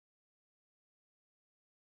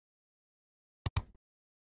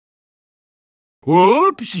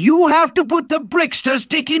Oops, you have to put the bricks to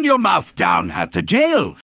stick in your mouth down at the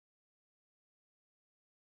jail.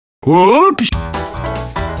 Oops.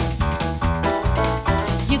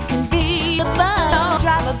 You can be a bus,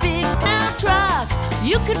 drive a big ass truck.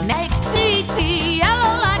 You could make me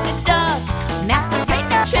yellow like a duck. Masturbate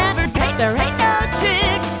no Trevor, there ain't no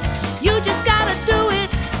trick. You just gotta do it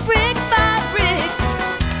brick by brick,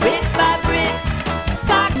 brick by brick.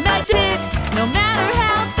 Sock my dick, no matter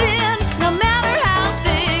how thin, no matter how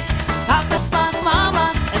thick. Papa fun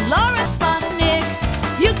mama and Laura fun Nick.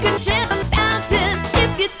 You can chase a mountain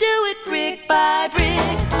if you do it brick by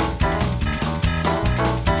brick.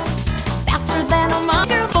 Faster than a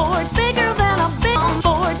motherboard, bigger than a big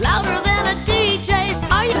board, louder than a DJ,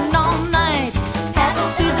 fighting all night. Pedal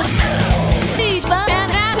to the beat, but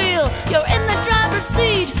and wheel. You're in the driver's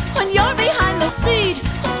seat when you're behind the seat.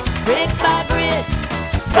 Brick by brick,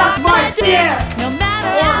 suck my dick. No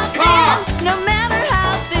matter how thin, no matter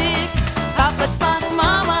how thick. Papa Fun's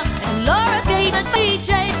mama and Laura Kate and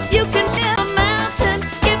DJ. You can ship a mountain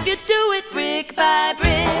if you do it brick by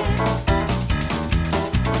brick.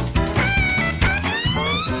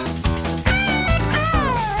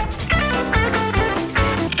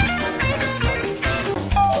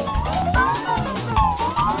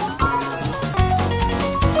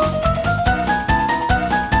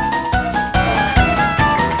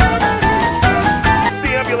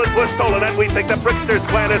 Was stolen and we think the Bricksters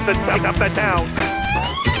plan us to take up the town.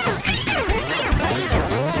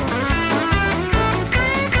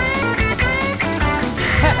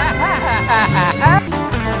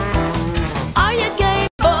 Are you gay,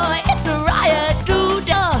 boy? It's a riot,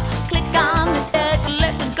 do-da. Click on this head,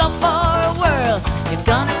 let's go for a whirl. You're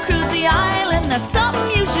gonna cruise the island, there's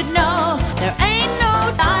something you should know. There ain't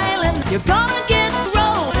no island, you're gonna get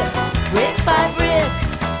rolled. Brick by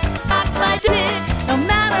brick, sock by dick. No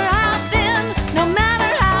matter how thin, no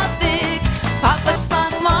matter how thick. Papa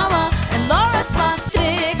Fun's mama and Laura's fun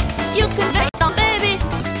stick. You can make some babies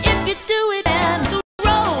if you do it in the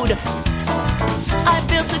road. I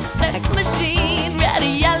built a sex machine, red,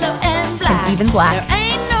 yellow, and black. It's even black. There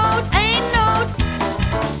ain't no.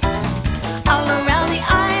 All around the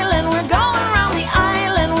island, we're going around the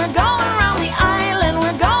island, we're going around the island,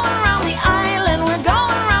 we're going around the island, we're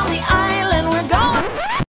going around the island, we're going.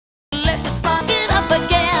 Let's just fuck it up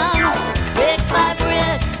again. Brick by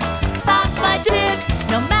brick, sock by dick.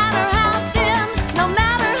 No matter how thin, no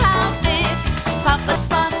matter how thick. Papa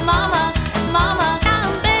Fun's mama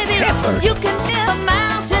and baby. You can ship a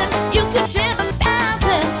mountain, you can ship a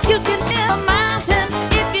mountain, you can ship a mountain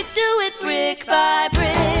if you do it brick by brick.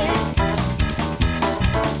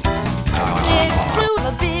 Nick blew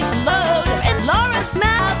a big load in Laura's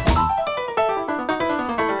mouth.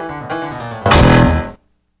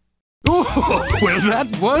 Oh, well, that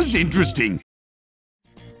was interesting.